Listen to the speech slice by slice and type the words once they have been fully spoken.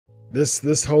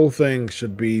This whole thing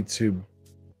should be to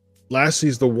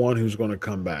Lashley's the one who's going to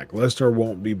come back. Lesnar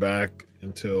won't be back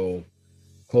until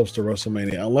close to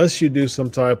WrestleMania, unless you do some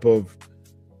type of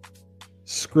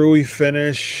screwy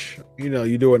finish. You know,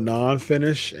 you do a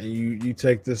non-finish and you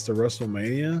take this to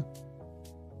WrestleMania,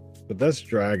 but that's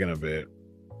dragging a bit.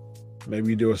 Maybe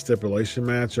you do a stipulation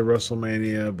match at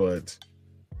WrestleMania, but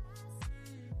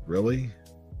really,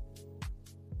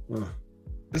 well,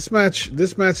 this match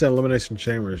at Elimination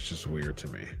Chamber is just weird to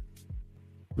me.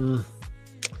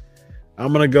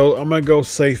 I'm gonna go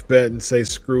safe bet and say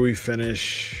screwy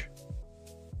finish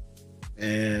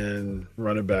and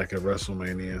run it back at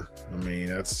WrestleMania. I mean,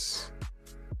 that's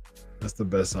the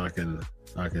best I can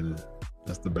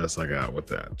that's the best I got with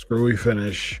that. Screwy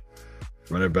finish,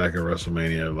 run it back at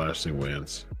WrestleMania, Lashley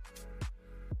wins.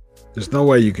 There's no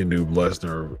way you can do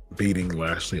Lesnar beating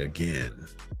Lashley again,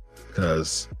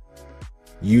 because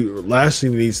Lashley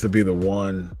needs to be the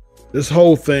one. This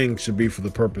whole thing should be for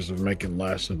the purpose of making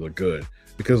Lashley look good,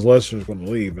 because Lesnar's going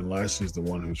to leave and Lashley's the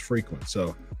one who's frequent.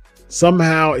 So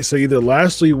somehow, either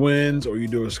Lashley wins or you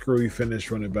do a screwy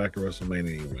finish, run it back at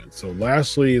WrestleMania, you win. So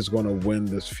Lashley is going to win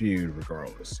this feud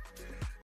regardless.